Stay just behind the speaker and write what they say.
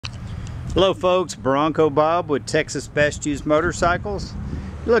Hello folks, Bronco Bob with Texas Best Used Motorcycles.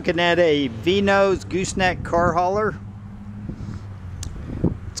 You're looking at a V-nose gooseneck car hauler.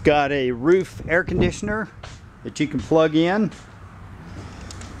 It's got a roof air conditioner that you can plug in.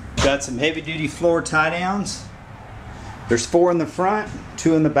 Got some heavy duty floor tie downs. There's 4 in the front,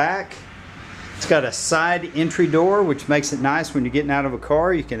 2 in the back. It's got a side entry door, which makes it nice when you're getting out of a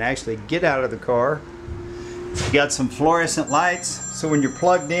car. You can actually get out of the car. You got some fluorescent lights, so when you're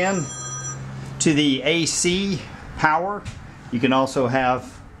plugged in to the AC power, you can also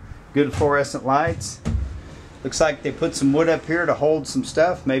have good fluorescent lights. Looks like they put some wood up here to hold some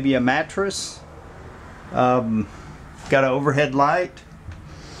stuff, maybe a mattress. Got an overhead light.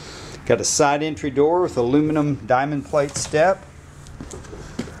 Got a side entry door with aluminum diamond plate step.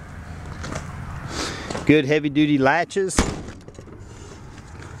 Good heavy duty latches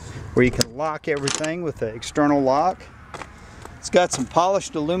where you can lock everything with the external lock. It's got some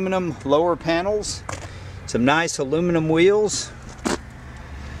polished aluminum lower panels, some nice aluminum wheels.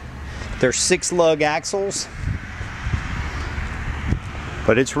 There's 6 lug axles,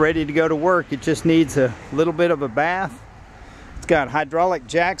 but it's ready to go to work. It just needs a little bit of a bath. It's got hydraulic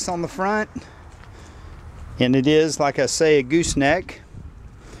jacks on the front, and it is, like I say, a gooseneck.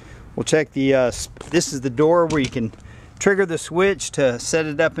 We'll check the, this is the door where you can trigger the switch to set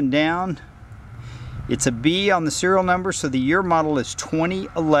it up and down. It's a B on the serial number, so the year model is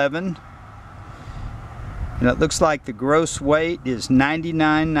 2011. And it looks like the gross weight is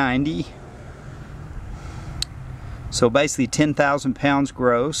 9990. So basically 10,000 pounds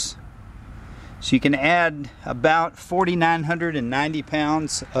gross. So you can add about 4,990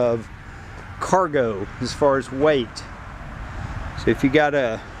 pounds of cargo as far as weight. So if you got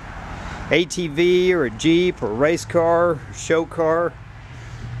a ATV or a Jeep or a race car, or show car,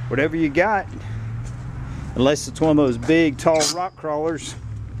 whatever you got, unless it's one of those big tall rock crawlers,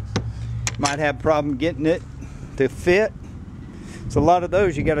 you might have a problem getting it to fit. So a lot of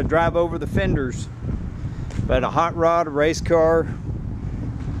those you got to drive over the fenders. But a hot rod, a race car,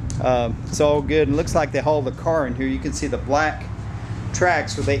 it's all good. And it looks like they haul the car in here. You can see the black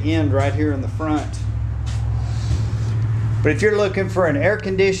tracks where they end right here in the front. But if you're looking for an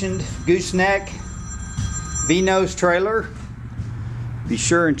air-conditioned gooseneck V-nose trailer, be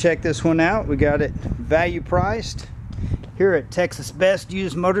sure and check this one out. We got it value priced here at Texas Best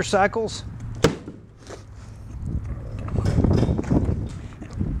Used Motorcycles.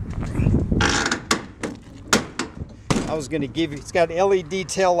 I was going to give you, it's got LED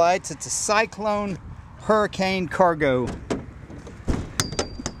tail lights. It's a Cyclone Hurricane cargo.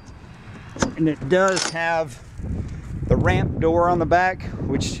 And it does have the ramp door on the back,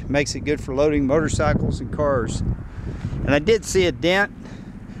 which makes it good for loading motorcycles and cars. And I did see a dent.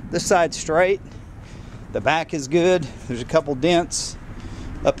 This side's straight. The back is good. There's a couple dents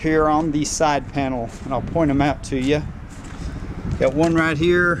up here on the side panel, and I'll point them out to you. Got one right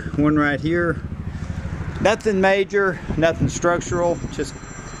here, one right here. Nothing major, nothing structural, just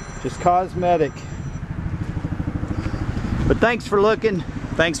cosmetic. But thanks for looking.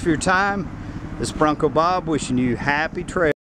 Thanks for your time. This is Bronco Bob wishing you happy trails.